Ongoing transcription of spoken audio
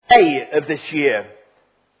May of this year,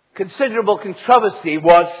 considerable controversy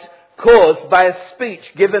was caused by a speech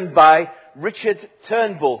given by Richard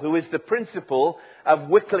Turnbull, who is the principal of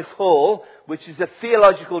Wycliffe Hall, which is a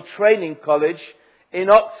theological training college in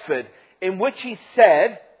Oxford, in which he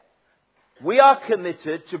said, "We are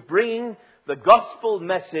committed to bringing the gospel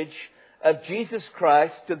message of Jesus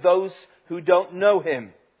Christ to those who don't know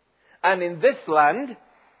him. And in this land,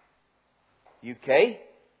 UK,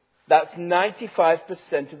 that's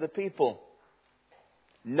 95% of the people.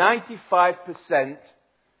 95%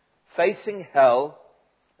 facing hell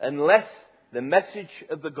unless the message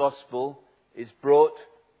of the gospel is brought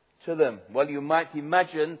to them." Well, you might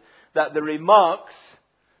imagine that the remarks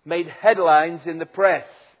made headlines in the press.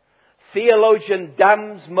 "Theologian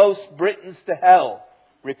damns most Britons to hell,"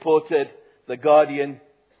 reported the Guardian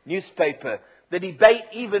newspaper. The debate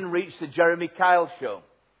even reached the Jeremy Kyle show.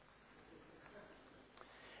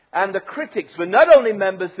 And the critics were not only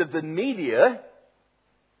members of the media,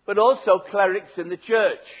 but also clerics in the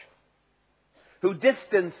church, who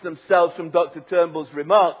distanced themselves from Dr. Turnbull's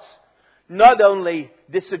remarks, not only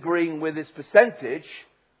disagreeing with his percentage,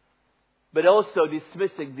 but also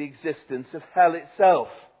dismissing the existence of hell itself.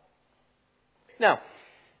 Now,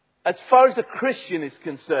 as far as the Christian is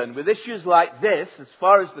concerned, with issues like this, as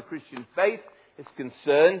far as the Christian faith is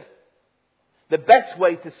concerned, the best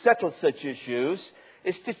way to settle such issues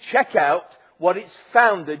is to check out what its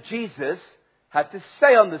founder, Jesus, had to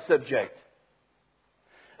say on the subject.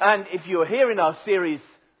 And if you're here in our series,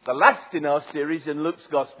 the last in our series in Luke's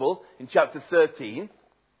Gospel, in chapter 13,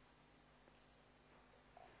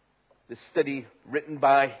 the study written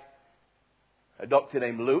by a doctor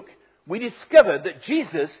named Luke, we discovered that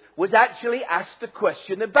Jesus was actually asked a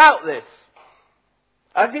question about this.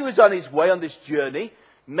 As he was on his way on this journey,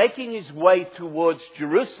 making his way towards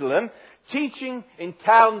Jerusalem, teaching in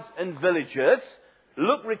towns and villages,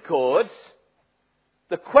 Luke records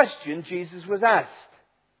the question Jesus was asked.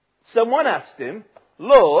 Someone asked him,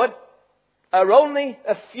 "Lord, are only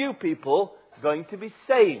a few people going to be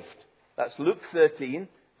saved?" That's Luke 13,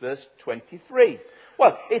 verse 23.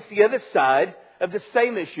 Well, it's the other side of the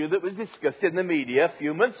same issue that was discussed in the media a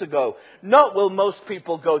few months ago. Not will most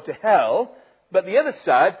people go to hell, but the other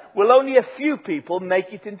side, will only a few people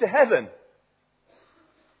make it into heaven?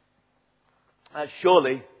 That's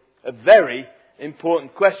surely a very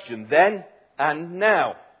important question then and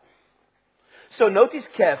now. So notice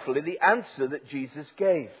carefully the answer that Jesus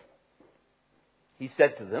gave. He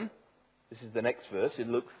said to them, this is the next verse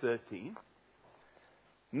in Luke 13,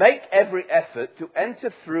 "Make every effort to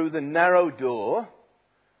enter through the narrow door,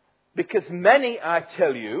 because many, I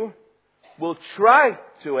tell you, will try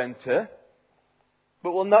to enter,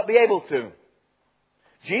 but will not be able to."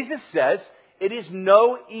 Jesus says it is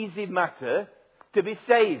no easy matter to be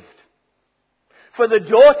saved. For the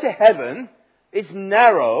door to heaven is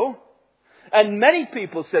narrow, and many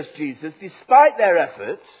people, says Jesus, despite their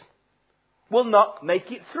efforts, will not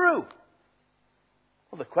make it through.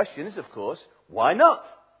 Well, the question is, of course, why not?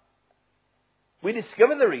 We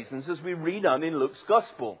discover the reasons as we read on in Luke's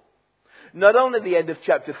Gospel. Not only at the end of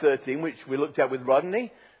chapter 13, which we looked at with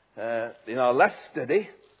Rodney in our last study,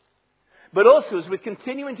 but also as we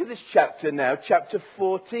continue into this chapter now, chapter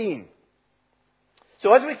 14.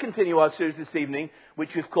 So as we continue our series this evening,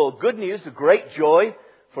 which we've called Good News, a Great Joy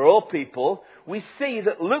for All People, we see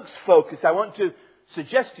that Luke's focus, I want to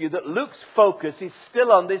suggest to you that Luke's focus is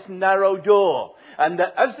still on this narrow door. And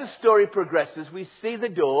that as the story progresses, we see the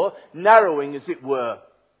door narrowing, as it were.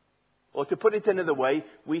 Or to put it another way,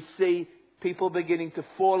 we see people beginning to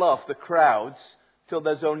fall off the crowds till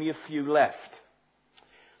there's only a few left.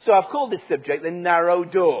 So I've called this subject the narrow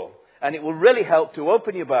door. And it will really help to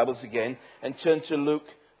open your Bibles again and turn to Luke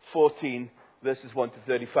 14, verses 1 to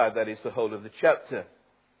 35. That is the whole of the chapter.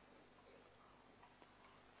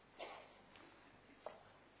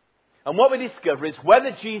 And what we discover is whether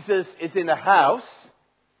Jesus is in a house,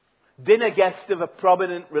 dinner guest of a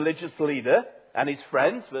prominent religious leader and his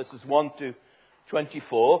friends, verses 1 to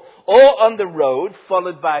 24, or on the road,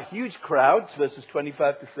 followed by huge crowds, verses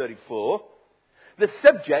 25 to 34, the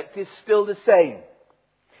subject is still the same.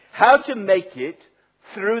 How to make it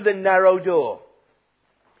through the narrow door.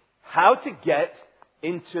 How to get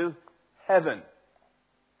into heaven.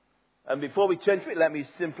 And before we turn to it, let me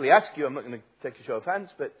simply ask you, I'm not going to take a show of hands,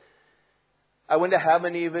 but I wonder how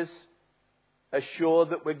many of us are sure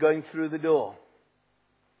that we're going through the door.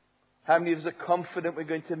 How many of us are confident we're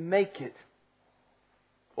going to make it?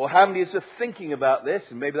 Or how many of us are thinking about this,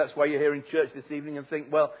 and maybe that's why you're here in church this evening and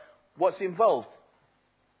think, well, what's involved?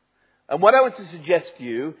 And what I want to suggest to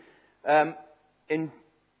you, in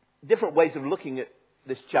different ways of looking at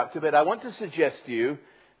this chapter, but I want to suggest to you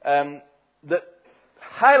that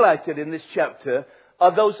highlighted in this chapter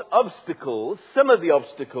are those obstacles, some of the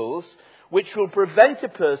obstacles, which will prevent a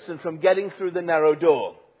person from getting through the narrow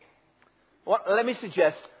door. Let me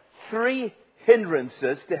suggest 3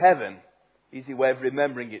 hindrances to heaven. Easy way of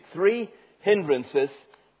remembering it. 3 hindrances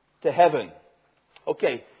to heaven.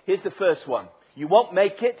 Okay, here's the first one. You won't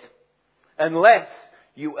make it unless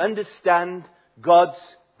you understand God's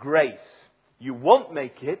grace. You won't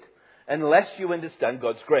make it unless you understand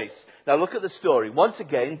God's grace. Now look at the story. Once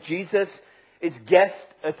again, Jesus is guest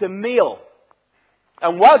at a meal.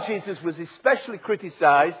 And while Jesus was especially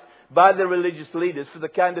criticized by the religious leaders for the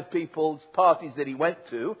kind of people's parties that he went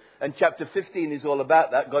to, and chapter 15 is all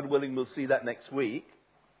about that, God willing we'll see that next week,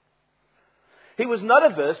 he was not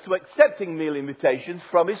averse to accepting meal invitations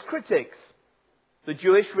from his critics, the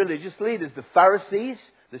Jewish religious leaders, the Pharisees,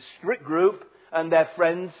 the strict group, and their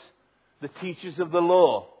friends, the teachers of the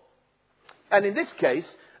law. And in this case,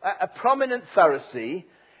 a prominent Pharisee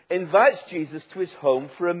invites Jesus to his home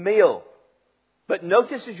for a meal. But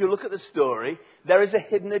notice as you look at the story, there is a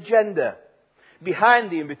hidden agenda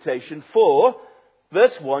behind the invitation. For,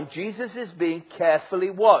 verse 1, Jesus is being carefully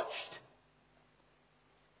watched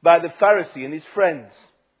by the Pharisee and his friends.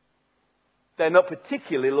 They're not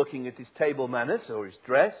particularly looking at his table manners or his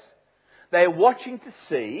dress. They're watching to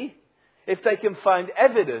see if they can find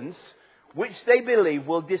evidence which they believe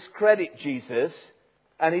will discredit Jesus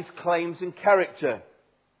and his claims and character.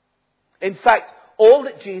 In fact, all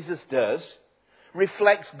that Jesus does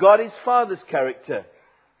reflects God his Father's character.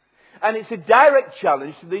 And it's a direct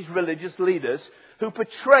challenge to these religious leaders who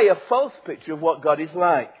portray a false picture of what God is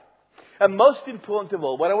like. And most important of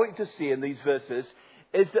all, what I want you to see in these verses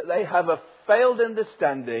is that they have a failed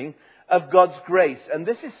understanding of God's grace. And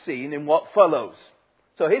this is seen in what follows.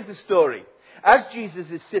 So here's the story. As Jesus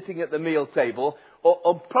is sitting at the meal table,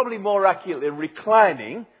 or probably more accurately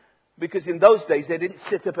reclining, because in those days they didn't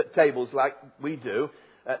sit up at tables like we do.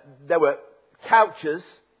 There were couches,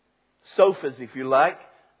 sofas if you like,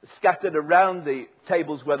 scattered around the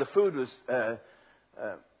tables where the food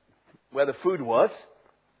was.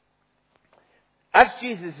 As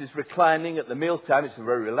Jesus is reclining at the mealtime, it's a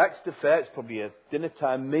very relaxed affair. It's probably a dinner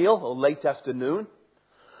time meal or late afternoon.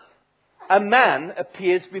 A man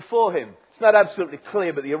appears before him. It's not absolutely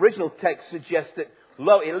clear, but the original text suggests that,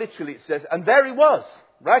 it says, and there he was,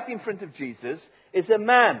 right in front of Jesus, is a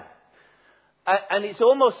man. And it's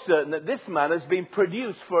almost certain that this man has been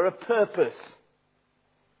produced for a purpose.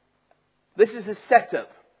 This is a setup,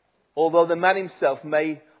 although the man himself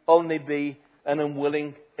may only be an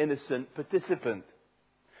unwilling, innocent participant.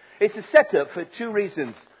 It's a setup for 2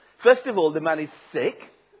 reasons. First of all, the man is sick.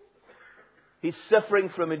 He's suffering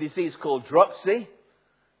from a disease called dropsy,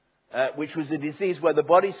 which was a disease where the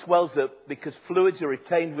body swells up because fluids are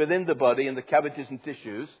retained within the body in the cavities and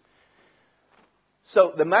tissues.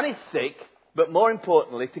 So the man is sick, but more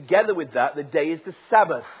importantly, together with that, the day is the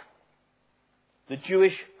Sabbath, the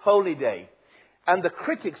Jewish holy day. And the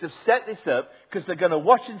critics have set this up because they're going to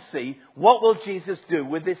watch and see what will Jesus do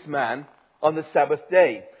with this man on the Sabbath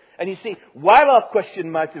day. And you see, while our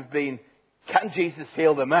question might have been, can Jesus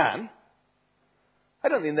heal the man? I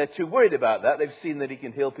don't think they're too worried about that. They've seen that he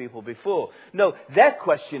can heal people before. No, their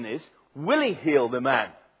question is, will he heal the man?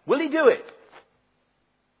 Will he do it?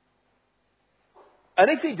 And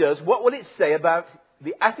if he does, what will it say about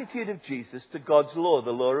the attitude of Jesus to God's law, the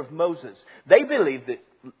law of Moses? They believed, that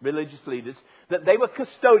religious leaders, that they were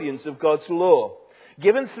custodians of God's law,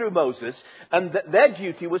 given through Moses, and that their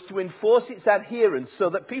duty was to enforce its adherence so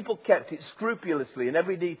that people kept it scrupulously in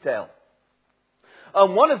every detail.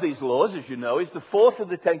 And one of these laws, as you know, is the 4th of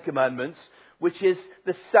the 10 Commandments, which is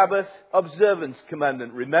the Sabbath observance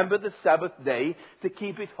commandment. Remember the Sabbath day to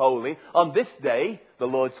keep it holy. On this day, the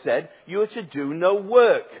Lord said, you are to do no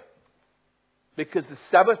work. Because the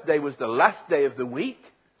Sabbath day was the last day of the week,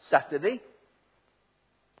 Saturday.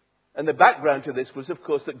 And the background to this was, of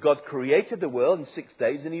course, that God created the world in 6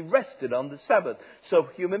 days and he rested on the Sabbath. So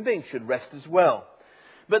human beings should rest as well.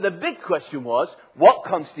 But the big question was, what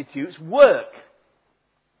constitutes work?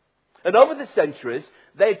 And over the centuries,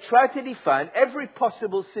 they tried to define every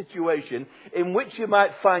possible situation in which you might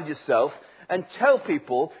find yourself and tell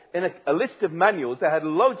people in a list of manuals. They had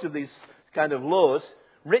loads of these kind of laws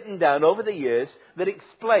written down over the years that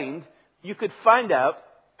explained, you could find out,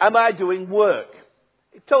 am I doing work?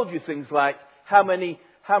 It told you things like how many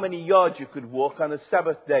yards you could walk on a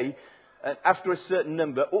Sabbath day, and after a certain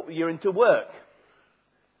number, you're into work.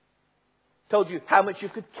 Told you how much you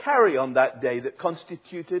could carry on that day that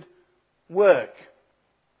constituted work.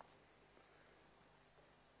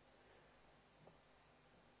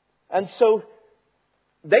 And so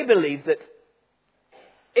they believed that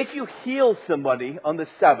if you heal somebody on the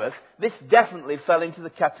Sabbath, this definitely fell into the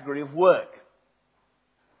category of work.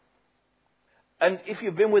 And if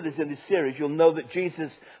you've been with us in this series, you'll know that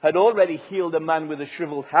Jesus had already healed a man with a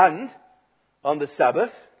shriveled hand on the Sabbath,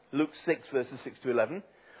 Luke 6, verses 6 to 11.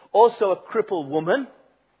 Also a crippled woman,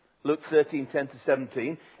 Luke 13, 10 to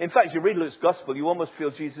 17. In fact, you read Luke's Gospel, you almost feel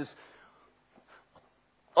Jesus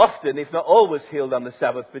often, if not always, healed on the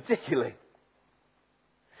Sabbath particularly.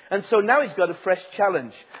 And so now he's got a fresh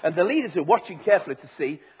challenge. And the leaders are watching carefully to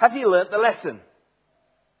see, has he learnt the lesson?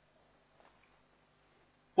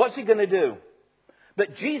 What's he going to do?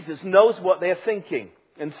 But Jesus knows what they're thinking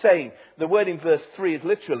and saying. The word in verse 3 is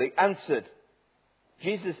literally answered.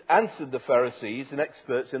 Jesus answered the Pharisees and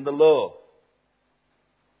experts in the law.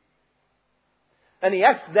 And he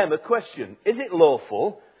asked them a question. Is it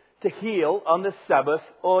lawful to heal on the Sabbath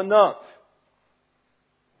or not?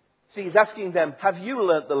 See, he's asking them, have you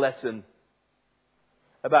learnt the lesson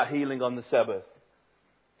about healing on the Sabbath?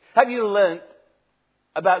 Have you learnt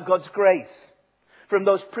about God's grace from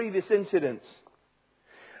those previous incidents?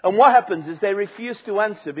 And what happens is they refuse to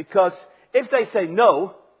answer, because if they say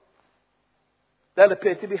no, they'll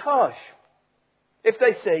appear to be harsh. If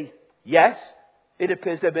they say yes, it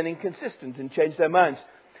appears they've been inconsistent and changed their minds.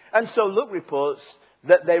 And so Luke reports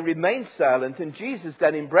that they remain silent, and Jesus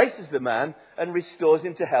then embraces the man and restores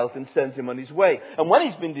him to health and sends him on his way. And when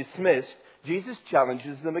he's been dismissed, Jesus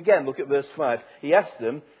challenges them again. Look at verse 5. He asked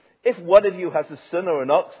them, if one of you has a son or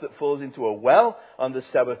an ox that falls into a well on the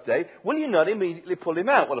Sabbath day, will you not immediately pull him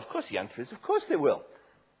out? Well, of course the answer is, of course they will.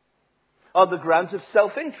 On the grounds of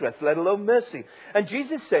self-interest, let alone mercy. And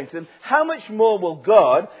Jesus is saying to them, how much more will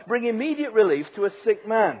God bring immediate relief to a sick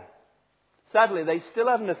man? Sadly, they still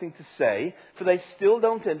have nothing to say, for they still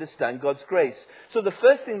don't understand God's grace. So the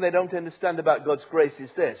first thing they don't understand about God's grace is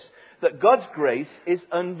this, that God's grace is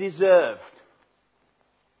undeserved.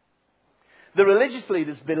 The religious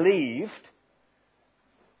leaders believed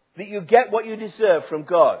that you get what you deserve from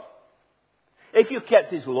God. If you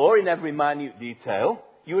kept His law in every minute detail,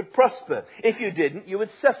 you would prosper. If you didn't, you would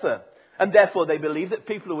suffer. And therefore they believed that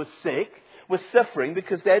people who were sick were suffering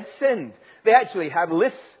because they had sinned. They actually had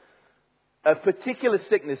lists of particular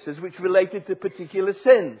sicknesses which related to particular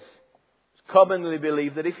sins. It's commonly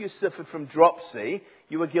believed that if you suffered from dropsy,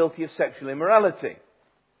 you were guilty of sexual immorality.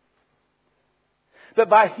 But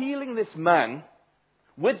by healing this man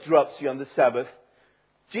with dropsy on the Sabbath,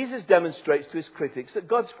 Jesus demonstrates to his critics that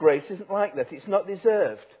God's grace isn't like that. It's not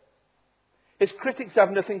deserved. His critics have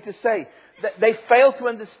nothing to say. They fail to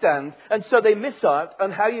understand, and so they miss out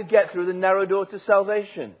on how you get through the narrow door to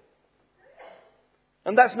salvation.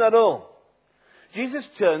 And that's not all. Jesus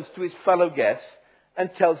turns to his fellow guests and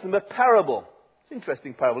tells them a parable. It's an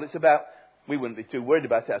interesting parable. It's about, we wouldn't be too worried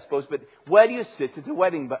about it, I suppose, but where do you sit at a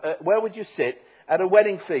wedding? Where would you sit at a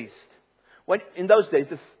wedding feast? In those days,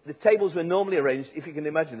 the tables were normally arranged, if you can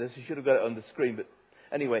imagine this, you should have got it on the screen, but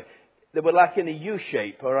anyway, they were like in a U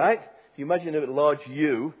shape, all right? If you imagine a large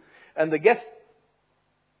U, and the guest,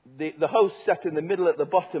 the host sat in the middle at the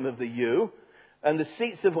bottom of the U, and the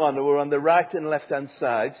seats of honor were on the right and left-hand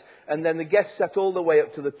sides, and then the guests sat all the way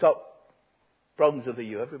up to the top prongs of the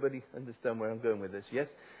U. Everybody understand where I'm going with this, yes?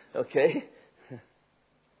 Okay.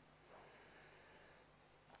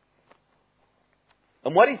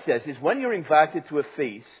 And what he says is, when you're invited to a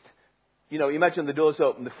feast, imagine the doors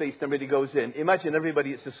open, the feast, everybody goes in. Imagine everybody,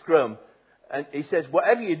 it's a scrum. And he says,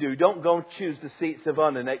 whatever you do, don't go and choose the seats of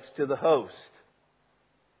honor next to the host.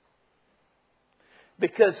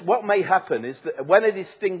 Because what may happen is that when a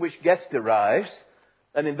distinguished guest arrives,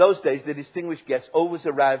 and in those days the distinguished guest always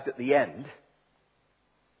arrived at the end,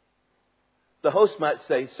 the host might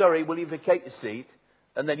say, sorry, will you vacate your seat?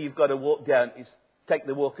 And then you've got to walk down, take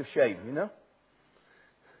the walk of shame,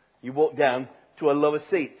 You walk down to a lower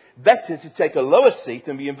seat. Better to take a lower seat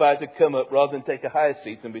and be invited to come up rather than take a higher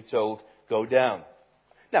seat and be told, go down.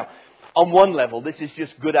 Now, on one level, this is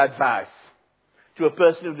just good advice to a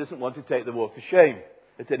person who doesn't want to take the walk of shame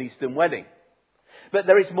at an Eastern wedding. But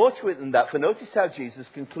there is more to it than that, for notice how Jesus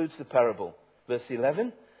concludes the parable. Verse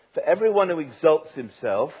 11, for everyone who exalts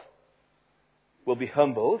himself will be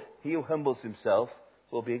humbled. He who humbles himself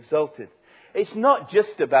will be exalted. It's not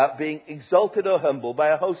just about being exalted or humbled by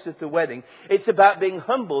a host at a wedding. It's about being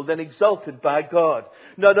humbled and exalted by God.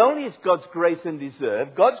 Not only is God's grace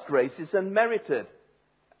undeserved, God's grace is unmerited.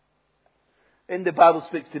 In the Bible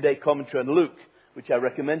Speaks Today commentary on Luke, which I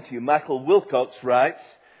recommend to you, Michael Wilcox writes,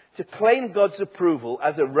 to claim God's approval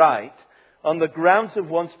as a right on the grounds of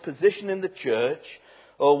one's position in the church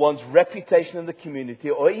or one's reputation in the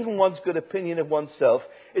community, or even one's good opinion of oneself,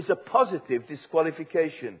 is a positive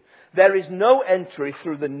disqualification. There is no entry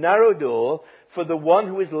through the narrow door for the one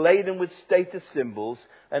who is laden with status symbols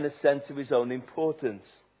and a sense of his own importance.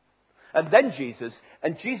 And then Jesus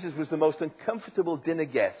was the most uncomfortable dinner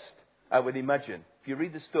guest, I would imagine. If you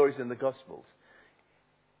read the stories in the Gospels,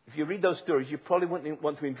 if you read those stories, you probably wouldn't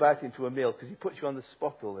want to invite him to a meal because he puts you on the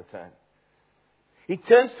spot all the time. He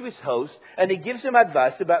turns to his host and he gives him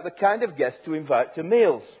advice about the kind of guest to invite to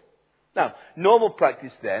meals. Now, normal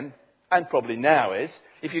practice then, and probably now, is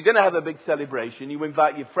if you're going to have a big celebration, you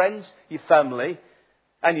invite your friends, your family,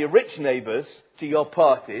 and your rich neighbours to your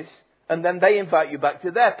parties, and then they invite you back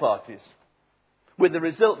to their parties, with the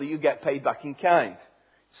result that you get paid back in kind.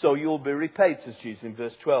 So you'll be repaid, says Jesus in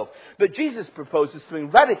verse 12. But Jesus proposes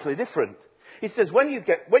something radically different. He says, when you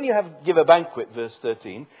give a banquet, verse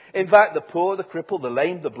 13, invite the poor, the crippled, the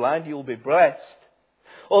lame, the blind, you will be blessed.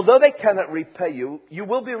 Although they cannot repay you, you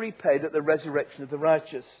will be repaid at the resurrection of the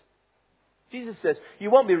righteous. Jesus says,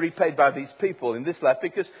 you won't be repaid by these people in this life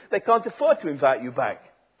because they can't afford to invite you back.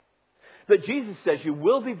 But Jesus says you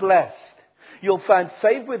will be blessed. You'll find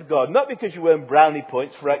favor with God, not because you earn brownie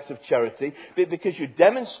points for acts of charity, but because you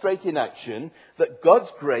demonstrate in action that God's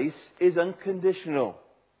grace is unconditional.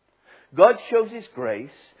 God shows His grace,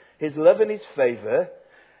 His love and His favor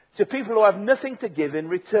to people who have nothing to give in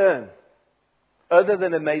return other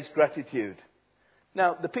than amazed gratitude.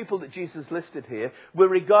 Now, the people that Jesus listed here were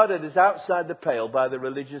regarded as outside the pale by the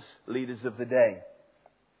religious leaders of the day.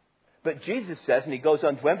 But Jesus says, and he goes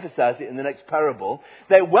on to emphasize it in the next parable,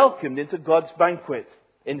 they're welcomed into God's banquet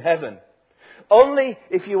in heaven. Only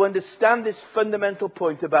if you understand this fundamental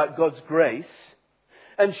point about God's grace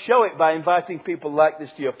and show it by inviting people like this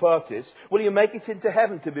to your parties, will you make it into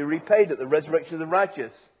heaven to be repaid at the resurrection of the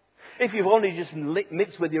righteous. If you've only just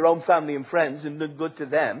mixed with your own family and friends and done good to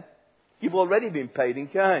them, you've already been paid in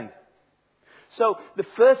kind. So the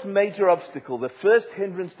first major obstacle, the first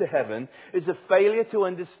hindrance to heaven, is a failure to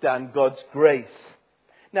understand God's grace.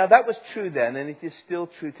 Now that was true then, and it is still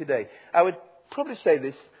true today. I would probably say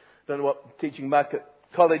this, I don't know what teaching Mark at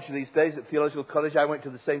college these days, at theological college. I went to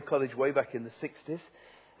the same college way back in the 60s.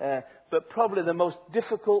 But probably the most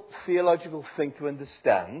difficult theological thing to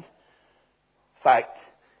understand, fact,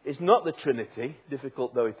 is not the Trinity,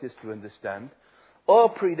 difficult though it is to understand, or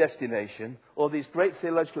predestination, or these great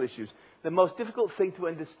theological issues. The most difficult thing to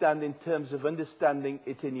understand in terms of understanding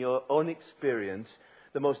it in your own experience,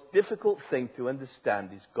 the most difficult thing to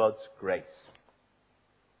understand is God's grace.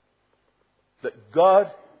 That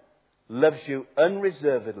God loves you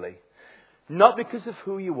unreservedly, not because of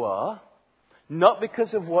who you are, not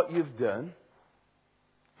because of what you've done.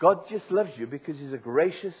 God just loves you because He's a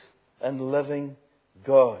gracious and loving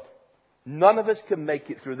God. None of us can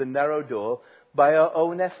make it through the narrow door by our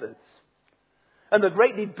own efforts. And the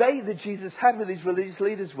great debate that Jesus had with these religious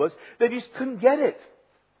leaders was they just couldn't get it.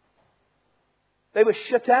 They were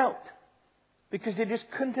shut out because they just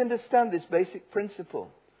couldn't understand this basic principle.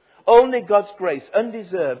 Only God's grace,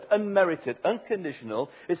 undeserved, unmerited, unconditional,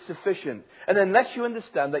 is sufficient. And unless you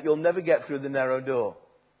understand that, you'll never get through the narrow door.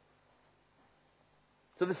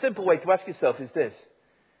 So the simple way to ask yourself is this.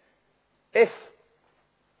 If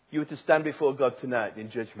you were to stand before God tonight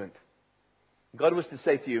in judgment, God was to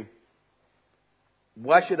say to you,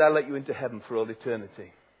 why should I let you into heaven for all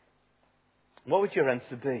eternity? What would your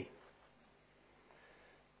answer be?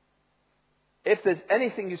 If there's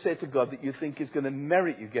anything you say to God that you think is going to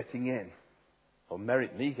merit you getting in, or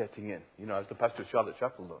merit me getting in, you know, as the pastor of Charlotte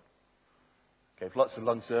Chapel done, gave lots of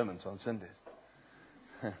long sermons on Sundays,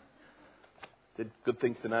 did good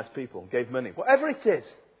things to nice people, gave money, whatever it is,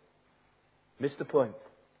 missed the point.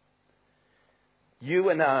 You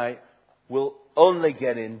and I will only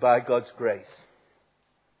get in by God's grace.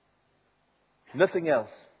 Nothing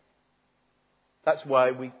else. That's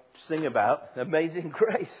why we sing about amazing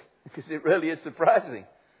grace, because it really is surprising.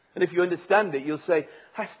 And if you understand it, you'll say,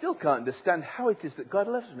 I still can't understand how it is that God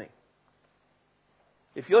loves me.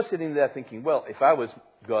 If you're sitting there thinking, well, if I was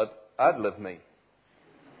God, I'd love me.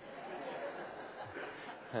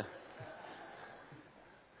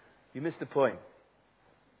 You missed the point.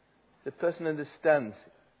 The person understands.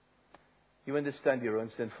 You understand your own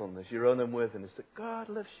sinfulness, your own unworthiness, that God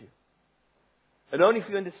loves you. And only if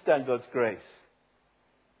you understand God's grace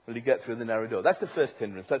will you get through the narrow door. That's the first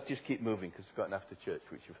hindrance. Let's just keep moving because we've got an after church,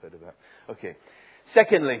 which you've heard about. Okay.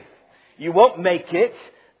 Secondly, you won't make it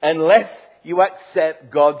unless you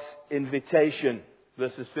accept God's invitation.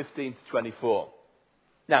 Verses 15 to 24.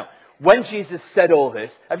 Now, when Jesus said all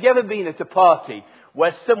this, have you ever been at a party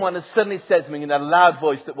where someone has suddenly said something in a loud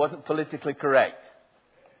voice that wasn't politically correct?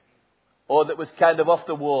 or that was kind of off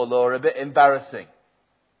the wall or a bit embarrassing.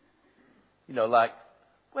 You know, like,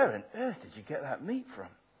 where on earth did you get that meat from?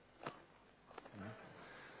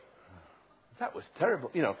 That was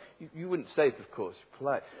terrible. You know, you wouldn't say it, of course,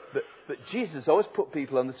 polite. But Jesus always put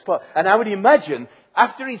people on the spot. And I would imagine,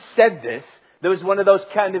 after he said this, there was one of those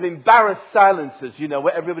kind of embarrassed silences, you know,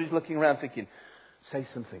 where everybody's looking around thinking, say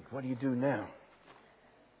something. What do you do now?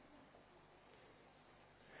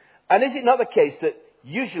 And is it not the case that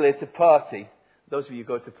usually at a party, those of you who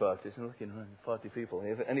go to parties, I'm looking around, party people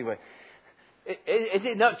here, but anyway, is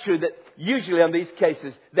it not true that usually on these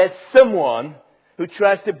cases, there's someone who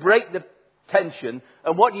tries to break the tension,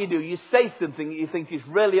 and what do? You say something that you think is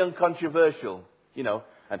really uncontroversial, you know,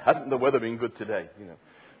 and hasn't the weather been good today, you know.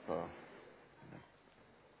 Oh.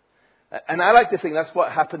 And I like to think that's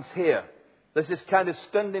what happens here. There's this kind of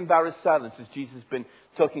stunned, embarrassed silence as Jesus has been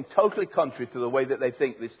talking totally contrary to the way that they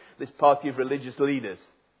think, this party of religious leaders.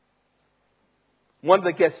 One of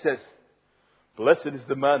the guests says, "Blessed is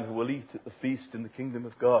the man who will eat at the feast in the kingdom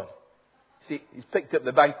of God." See, he's picked up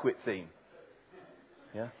the banquet theme.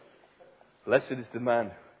 Yeah? Blessed is the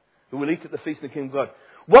man who will eat at the feast in the kingdom of God.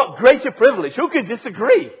 What greater privilege! Who could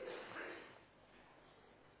disagree?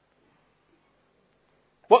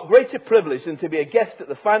 What greater privilege than to be a guest at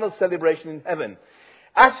the final celebration in heaven?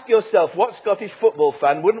 Ask yourself what Scottish football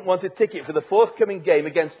fan wouldn't want a ticket for the forthcoming game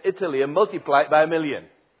against Italy and multiply it by 1,000,000?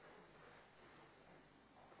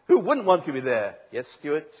 Who wouldn't want to be there? Yes,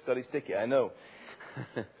 Stuart, Scottish ticket, I know.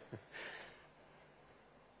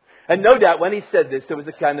 And no doubt when he said this, there was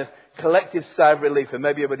a kind of collective sigh of relief, and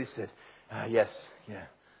maybe everybody said, yes, yeah.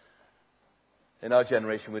 In our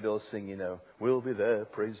generation, we'd all sing, you know, we'll be there,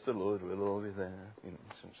 praise the Lord, we'll all be there, you know,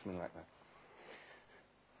 something like that.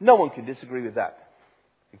 No one can disagree with that,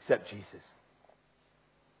 except Jesus.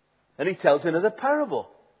 And he tells another parable.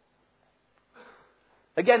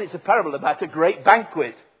 Again, it's a parable about a great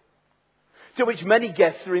banquet to which many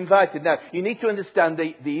guests are invited. Now, you need to understand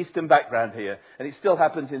the Eastern background here, and it still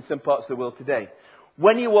happens in some parts of the world today.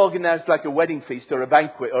 When you organise like a wedding feast or a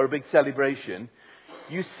banquet or a big celebration,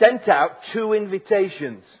 you sent out 2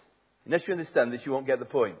 invitations. Unless you understand this, you won't get the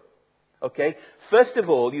point. Okay? First of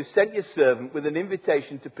all, you sent your servant with an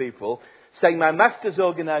invitation to people saying, my master's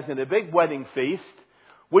organising a big wedding feast.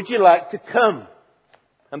 Would you like to come?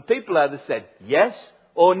 And people either said yes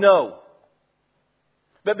or no.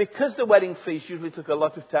 But because the wedding feast usually took a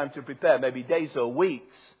lot of time to prepare, maybe days or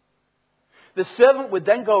weeks, the servant would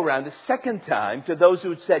then go around a second time to those who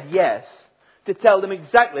had said yes to tell them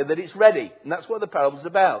exactly that it's ready. And that's what the parable's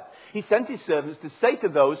about. He sent his servants to say to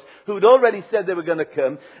those who had already said they were going to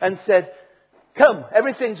come and said, come,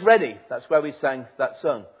 everything's ready. That's why we sang that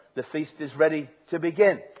song. The feast is ready to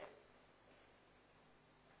begin.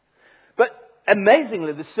 But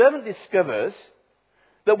amazingly, the servant discovers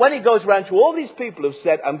that when he goes around to all these people who've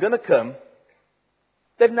said, I'm going to come,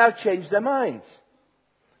 they've now changed their minds.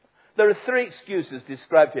 There are 3 excuses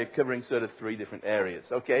described here covering sort of 3 different areas,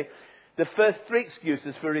 okay? The first 3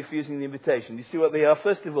 excuses for refusing the invitation. Do you see what they are?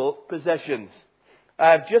 First of all, possessions.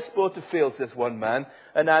 I have just bought a field, says one man,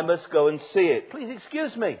 and I must go and see it. Please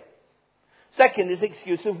excuse me. Second is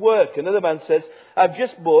excuse of work. Another man says, I've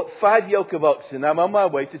just bought 5 yoke of oxen. I'm on my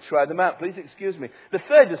way to try them out. Please excuse me. The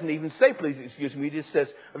third doesn't even say, please excuse me. He just says,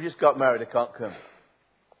 I've just got married. I can't come.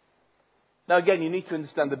 Now again, you need to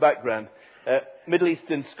understand the background. Middle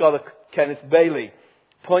Eastern scholar Kenneth Bailey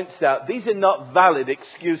points out these are not valid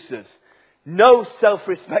excuses. No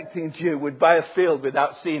self-respecting Jew would buy a field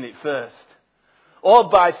without seeing it first. Or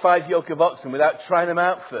buy 5 yoke of oxen without trying them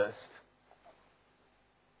out first.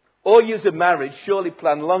 Or use a marriage surely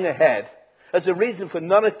planned long ahead as a reason for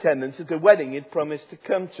non-attendance at a wedding he'd promised to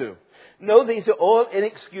come to. No, these are all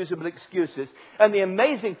inexcusable excuses. And the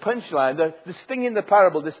amazing punchline, the sting in the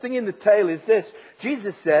parable, the sting in the tail is this.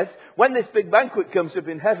 Jesus says, when this big banquet comes up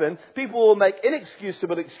in heaven, people will make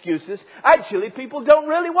inexcusable excuses. Actually, people don't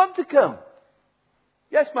really want to come.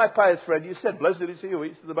 Yes, my pious friend, you said, blessed is he who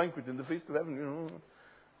eats at the banquet in the feast of heaven.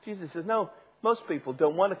 Jesus says, no. Most people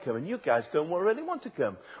don't want to come, and you guys don't really want to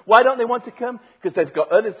come. Why don't they want to come? Because they've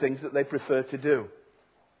got other things that they prefer to do.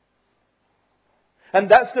 And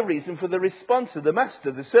that's the reason for the response of the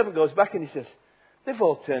master. The servant goes back and he says, they've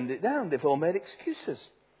all turned it down. They've all made excuses.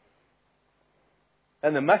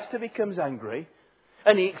 And the master becomes angry,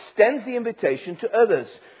 and he extends the invitation to others.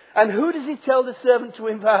 And who does he tell the servant to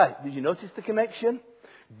invite? Did you notice the connection?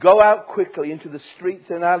 Go out quickly into the streets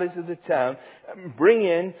and alleys of the town and bring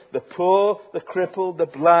in the poor, the crippled, the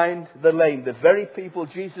blind, the lame. The very people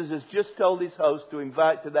Jesus has just told his host to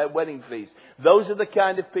invite to their wedding feast. Those are the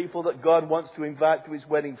kind of people that God wants to invite to his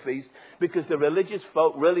wedding feast, because the religious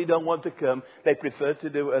folk really don't want to come. They prefer to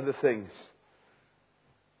do other things.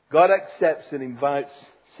 God accepts and invites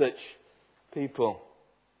such people.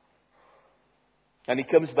 And he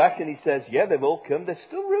comes back and he says, yeah, they've all come. There's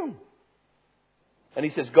still room. And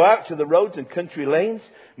he says, go out to the roads and country lanes,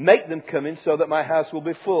 make them come in so that my house will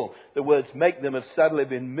be full. The words make them have sadly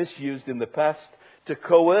been misused in the past to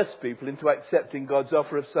coerce people into accepting God's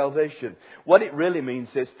offer of salvation. What it really means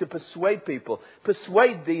is to persuade people.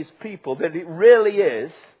 Persuade these people that it really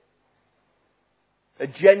is a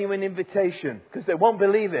genuine invitation, because they won't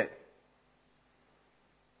believe it.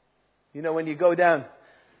 You know, when you go down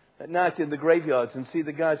at night in the graveyards and see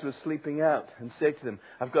the guys who are sleeping out and say to them,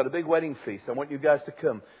 I've got a big wedding feast, I want you guys to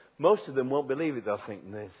come. Most of them won't believe it. They'll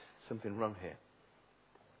think there's something wrong here.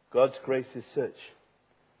 God's grace is such.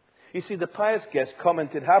 You see, the pious guest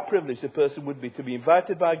commented how privileged a person would be to be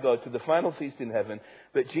invited by God to the final feast in heaven.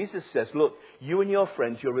 But Jesus says, look, you and your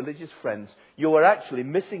friends, your religious friends, you are actually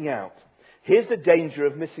missing out. Here's the danger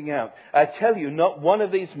of missing out. I tell you, not one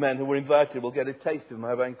of these men who were invited will get a taste of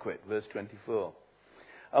my banquet. Verse 24.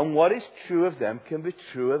 And what is true of them can be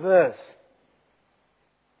true of us.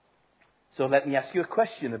 So let me ask you a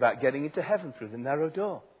question about getting into heaven through the narrow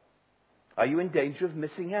door. Are you in danger of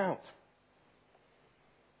missing out?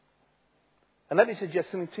 And let me suggest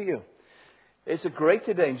something to you. It's a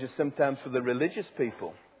greater danger sometimes for the religious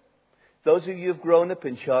people. Those of you who've grown up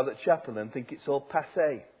in Charlotte Chapel and think it's all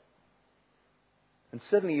passé. And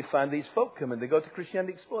suddenly you find these folk come and they go to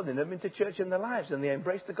Christianity Explored. They've never been to church in their lives and they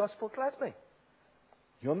embrace the gospel gladly.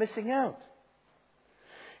 You're missing out.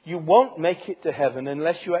 You won't make it to heaven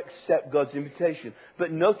unless you accept God's invitation.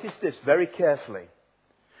 But notice this very carefully.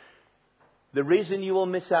 The reason you will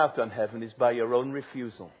miss out on heaven is by your own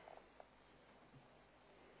refusal.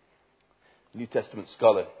 New Testament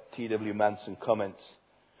scholar T.W. Manson comments,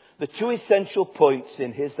 the two essential points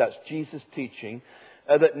in that's Jesus' teaching,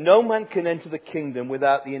 are that no man can enter the kingdom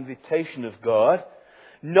without the invitation of God.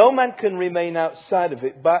 No man can remain outside of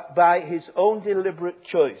it by his own deliberate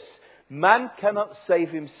choice. Man cannot save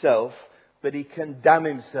himself, but he can damn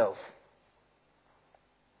himself.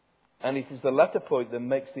 And it is the latter point that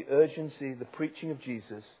makes the urgency, the preaching of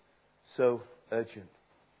Jesus, so urgent.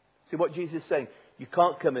 See what Jesus is saying? You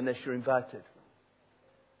can't come unless you're invited.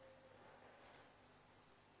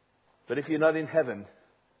 But if you're not in heaven,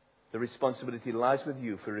 the responsibility lies with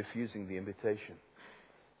you for refusing the invitation.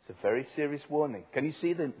 It's a very serious warning. Can you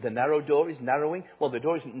see the narrow door is narrowing? Well, the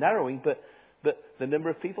door isn't narrowing, but the number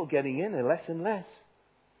of people getting in are less and less.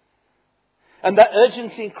 And that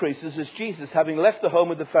urgency increases as Jesus, having left the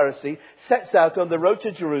home of the Pharisee, sets out on the road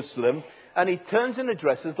to Jerusalem, and he turns and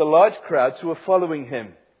addresses the large crowds who are following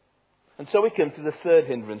him. And so we come to the third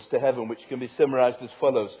hindrance to heaven, which can be summarized as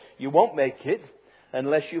follows. You won't make it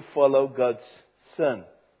unless you follow God's Son.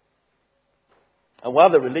 And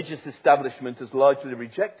while the religious establishment has largely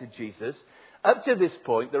rejected Jesus, up to this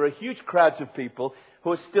point, there are huge crowds of people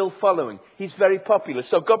who are still following. He's very popular.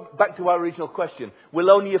 So go back to our original question.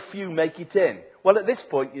 Will only a few make it in? Well, at this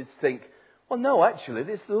point, you'd think, well, no, actually,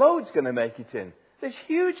 there's loads going to make it in. There's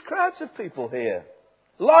huge crowds of people here.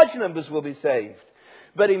 Large numbers will be saved.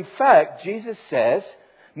 But in fact, Jesus says,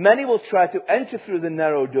 many will try to enter through the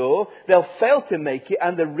narrow door. They'll fail to make it.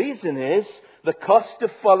 And the reason is the cost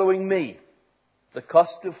of following me. The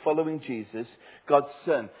cost of following Jesus, God's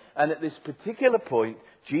Son. And at this particular point,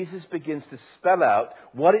 Jesus begins to spell out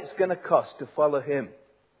what it's going to cost to follow him.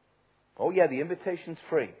 Oh yeah, the invitation's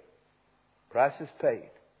free. Price is paid.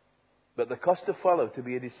 But the cost to follow to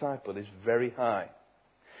be a disciple is very high.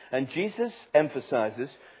 And Jesus emphasizes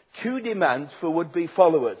two demands for would-be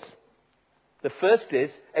followers. The first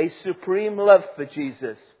is a supreme love for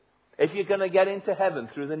Jesus. If you're going to get into heaven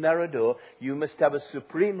through the narrow door, you must have a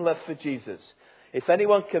supreme love for Jesus. If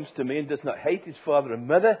anyone comes to me and does not hate his father and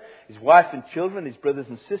mother, his wife and children, his brothers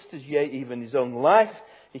and sisters, yea, even his own life,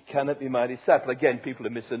 he cannot be my disciple. Again, people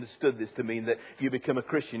have misunderstood this to mean that if you become a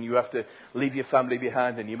Christian, you have to leave your family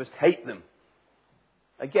behind and you must hate them.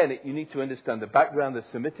 Again, you need to understand the background, the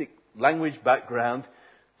Semitic language background.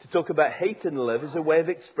 To talk about hate and love is a way of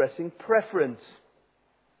expressing preference.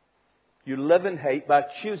 You love and hate by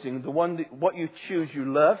choosing what you choose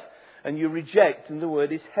you love, and you reject, and the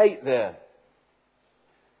word is hate there.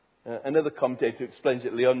 Another commentator explains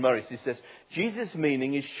it, Leon Morris. He says, Jesus'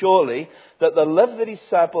 meaning is surely that the love the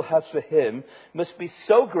disciple has for him must be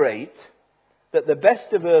so great that the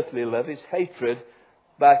best of earthly love is hatred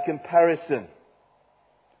by comparison.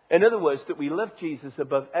 In other words, that we love Jesus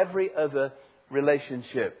above every other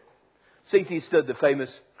relationship. C.T. Studd, the famous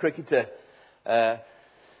cricketer,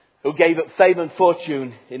 who gave up fame and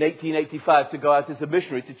fortune in 1885 to go out as a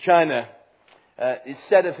missionary to China, it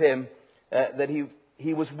said of him that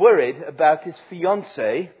he was worried about his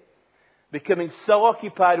fiancée becoming so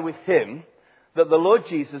occupied with him that the Lord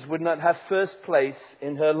Jesus would not have first place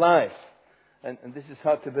in her life. And this is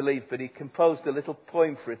hard to believe, but he composed a little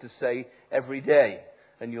poem for her to say every day.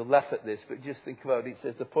 And you'll laugh at this, but just think about it. It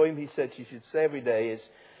says the poem he said she should say every day is,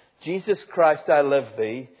 Jesus Christ, I love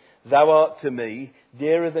thee. Thou art to me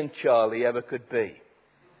dearer than Charlie ever could be.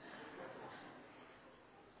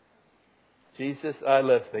 Jesus, I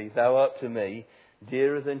love thee. Thou art to me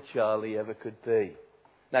dearer than Charlie ever could be.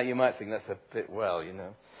 Now you might think that's a bit well, you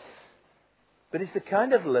know. But it's the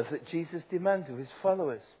kind of love that Jesus demands of his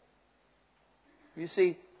followers. You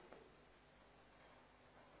see,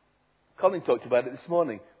 Colin talked about it this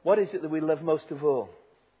morning. What is it that we love most of all?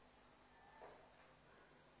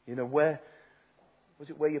 You know, where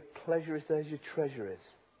your pleasure is, there's your treasure is.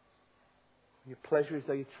 Your pleasure is,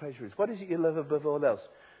 there your treasure is. What is it you love above all else?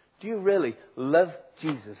 Do you really love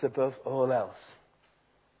Jesus above all else?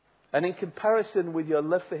 And in comparison with your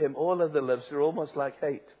love for him, all other loves are almost like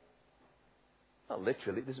hate. Not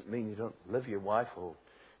literally, it doesn't mean you don't love your wife or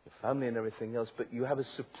your family and everything else, but you have a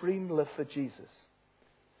supreme love for Jesus.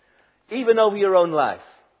 Even over your own life.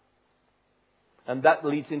 And that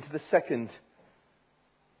leads into the second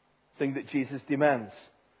thing that Jesus demands.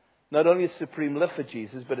 Not only a supreme love for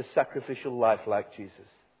Jesus, but a sacrificial life like Jesus.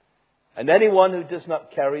 And anyone who does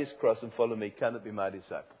not carry his cross and follow me cannot be my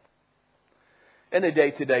disciple. In a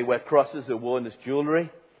day today where crosses are worn as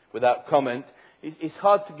jewellery without comment, it's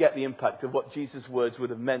hard to get the impact of what Jesus' words would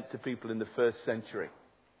have meant to people in the first century.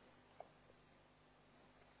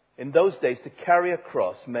 In those days, to carry a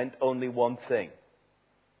cross meant only one thing.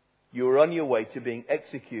 You were on your way to being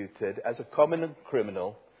executed as a common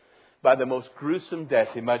criminal by the most gruesome death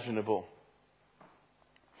imaginable.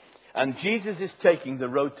 And Jesus is taking the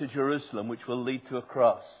road to Jerusalem, which will lead to a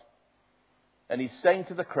cross. And he's saying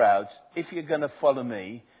to the crowds, if you're going to follow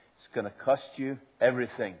me, it's going to cost you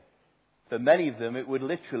everything. For many of them, it would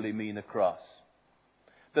literally mean a cross.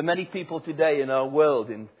 For many people today in our world,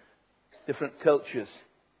 in different cultures,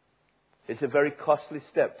 it's a very costly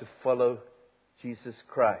step to follow Jesus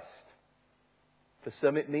Christ. For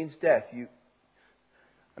some, it means death.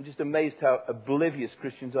 I'm just amazed how oblivious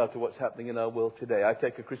Christians are to what's happening in our world today. I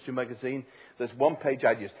take a Christian magazine. There's one page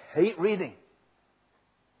I just hate reading.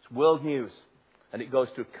 It's World News. And it goes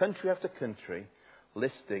through country after country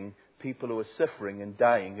listing people who are suffering and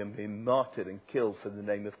dying and being martyred and killed for the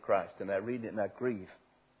name of Christ. And I read it and I grieve.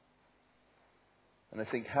 And I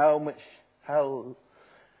think how much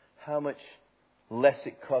less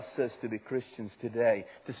it costs us to be Christians today,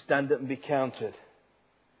 to stand up and be counted.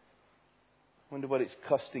 I wonder what it's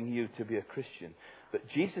costing you to be a Christian. But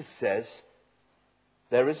Jesus says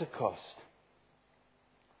there is a cost.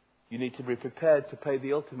 You need to be prepared to pay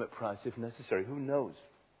the ultimate price if necessary. Who knows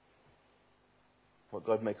what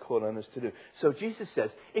God may call on us to do. So Jesus says,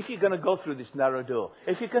 if you're going to go through this narrow door,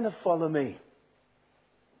 if you're going to follow me,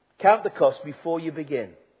 count the cost before you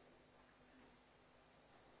begin.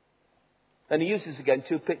 And he uses again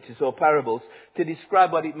two pictures or parables to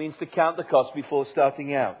describe what it means to count the cost before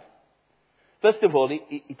starting out. First of all,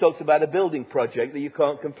 he talks about a building project that you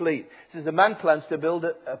can't complete. He says a man plans to build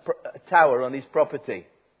a tower on his property,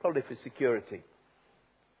 probably for security.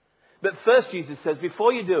 But first, Jesus says,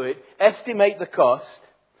 before you do it, estimate the cost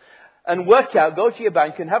and work out, go to your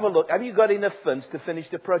bank and have a look. Have you got enough funds to finish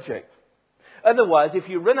the project? Otherwise, if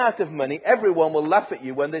you run out of money, everyone will laugh at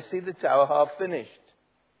you when they see the tower half finished.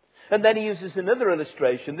 And then he uses another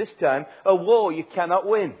illustration, this time a war you cannot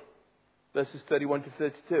win. Verses 31 to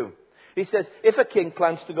 32. He says, if a king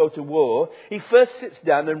plans to go to war, he first sits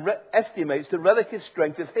down and estimates the relative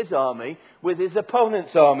strength of his army with his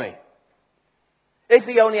opponent's army. If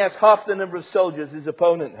he only has half the number of soldiers his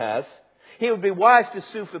opponent has, he would be wise to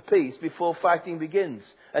sue for peace before fighting begins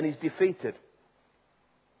and he's defeated.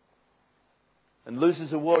 And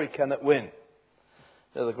loses a war he cannot win.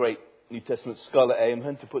 Another great New Testament scholar, A.M.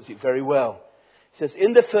 Hunter, puts it very well. He says,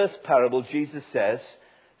 in the first parable, Jesus says,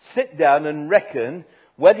 sit down and reckon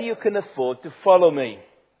whether you can afford to follow me.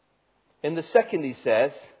 In the second, he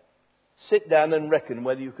says, sit down and reckon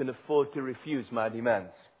whether you can afford to refuse my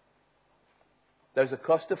demands. There's a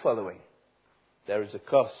cost to following. There is a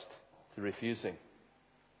cost to refusing.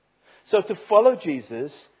 So to follow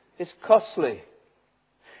Jesus is costly.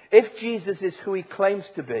 If Jesus is who he claims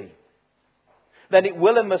to be, then it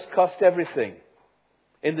will and must cost everything.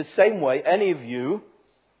 In the same way, any of you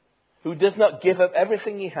who does not give up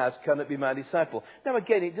everything he has cannot be my disciple. Now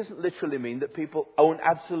again, it doesn't literally mean that people own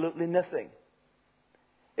absolutely nothing.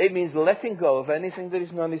 It means letting go of anything that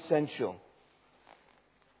is non-essential.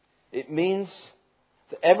 It means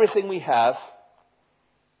that everything we have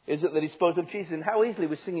is at the disposal of Jesus. And how easily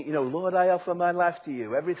we sing it, Lord, I offer my life to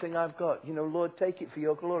you. Everything I've got. Lord, take it for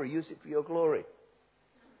your glory. Use it for your glory.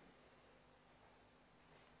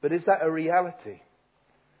 But is that a reality?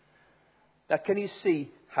 Now, can you see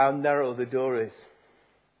how narrow the door is?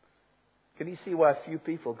 Can you see why few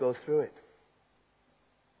people go through it?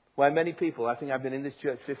 Why many people, I think I've been in this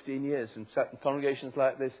church 15 years and sat in congregations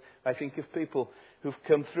like this. I think of people who've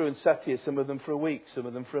come through and sat here, some of them for a week, some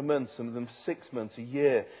of them for a month, some of them for 6 months, a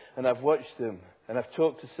year. And I've watched them and I've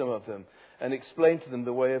talked to some of them and explained to them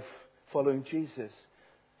the way of following Jesus.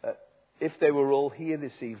 If they were all here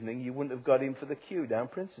this evening, you wouldn't have got in for the queue down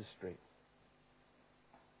Princes Street.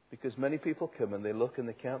 Because many people come and they look and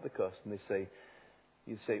they count the cost and they say,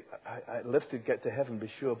 you say, I'd love to get to heaven,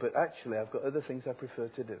 be sure, but actually I've got other things I prefer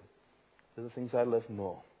to do. Other things I love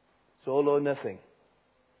more. It's all or nothing.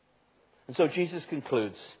 And so Jesus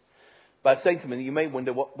concludes by saying to me, you may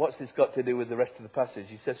wonder, what's this got to do with the rest of the passage?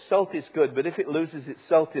 He says, salt is good, but if it loses its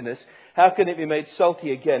saltiness, how can it be made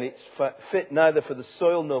salty again? It's fit neither for the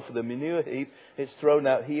soil nor for the manure heap. It's thrown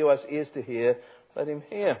out. He who has ears to hear, let him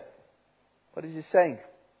hear. What is he saying?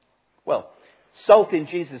 Well, salt in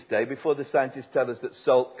Jesus' day, before the scientists tell us that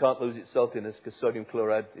salt can't lose its saltiness because sodium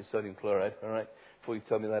chloride is sodium chloride, all right? Before you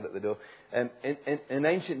tell me that at the door. In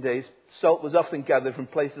ancient days, salt was often gathered from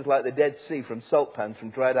places like the Dead Sea, from salt pans,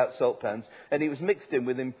 from dried out salt pans, and it was mixed in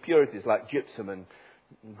with impurities like gypsum and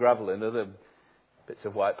gravel and other bits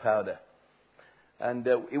of white powder. And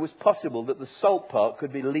it was possible that the salt part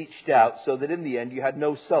could be leached out so that in the end you had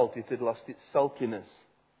no salt. It had lost its saltiness.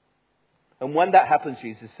 And when that happens,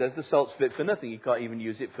 Jesus says, the salt's fit for nothing. You can't even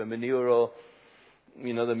use it for manure or,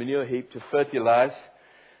 the manure heap to fertilize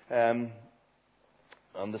on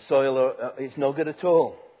the soil. It's no good at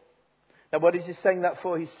all. Now, what is he saying that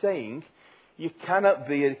for? He's saying you cannot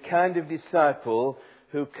be a kind of disciple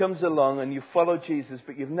who comes along and you follow Jesus,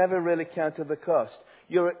 but you've never really counted the cost.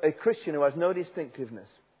 You're a Christian who has no distinctiveness.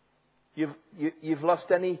 You've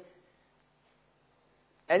lost anything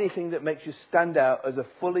that makes you stand out as a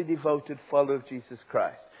fully devoted follower of Jesus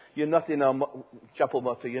Christ. You're not in our chapel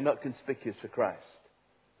motto, you're not conspicuous for Christ.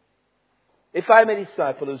 If I'm a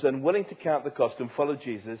disciple who's unwilling to count the cost and follow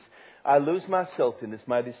Jesus, I lose my saltiness,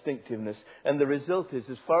 my distinctiveness, and the result is,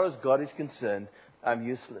 as far as God is concerned, I'm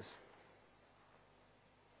useless.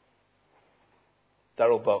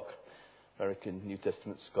 Darrell Bock, American New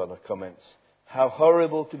Testament scholar, comments, how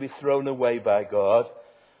horrible to be thrown away by God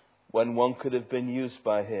when one could have been used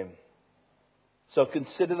by Him. So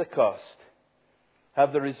consider the cost.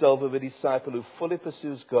 Have the resolve of a disciple who fully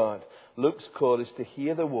pursues God. Luke's call is to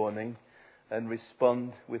hear the warning and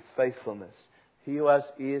respond with faithfulness. He who has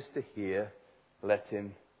ears to hear, let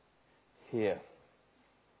him hear.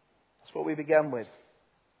 That's what we began with.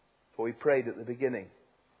 What we prayed at the beginning.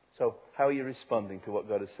 So, how are you responding to what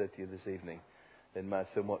God has said to you this evening in my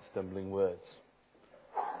somewhat stumbling words?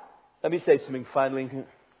 Let me say something finally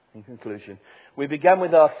in conclusion. We began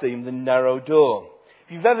with our theme, the narrow door.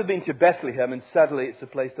 If you've ever been to Bethlehem, and sadly it's a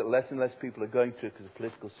place that less and less people are going to because of the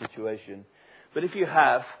political situation, but if you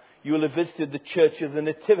have, you will have visited the Church of the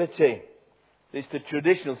Nativity. It's the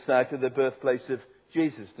traditional site of the birthplace of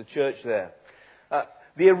Jesus, the church there.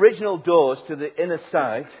 The original doors to the inner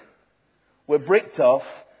site were bricked off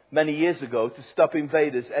many years ago to stop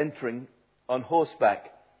invaders entering on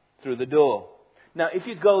horseback through the door. Now, if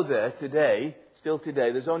you go there today, still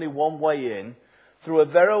today, there's only one way in through a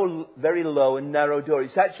very, very low and narrow door.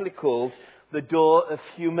 It's actually called the Door of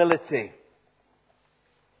Humility.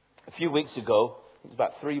 A few weeks ago, it was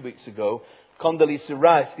about 3 weeks ago, Condoleezza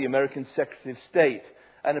Rice, the American Secretary of State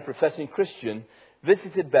and a professing Christian,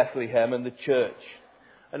 visited Bethlehem and the church.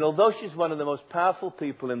 And although she's one of the most powerful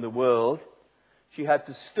people in the world, she had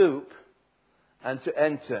to stoop and to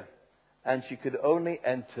enter. And she could only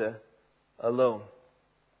enter alone.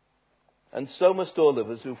 And so must all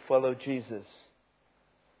of us who follow Jesus.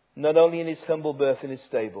 Not only in His humble birth in His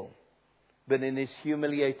stable, but in His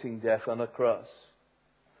humiliating death on a cross.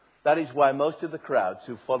 That is why most of the crowds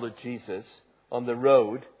who followed Jesus on the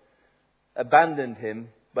road abandoned Him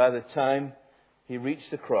by the time He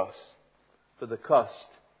reached the cross, for the cost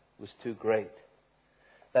was too great.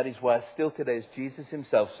 That is why still today, as Jesus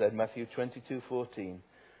Himself said, Matthew 22:14,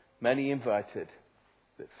 many invited,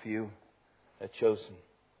 but few are chosen.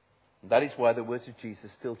 And that is why the words of Jesus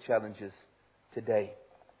still challenge us today.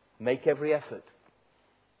 Make every effort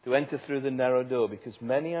to enter through the narrow door, because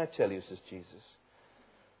many, I tell you, says Jesus,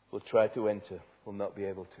 will try to enter will not be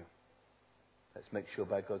able to. Let's make sure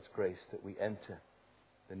by God's grace that we enter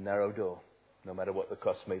the narrow door, no matter what the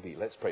cost may be. Let's pray.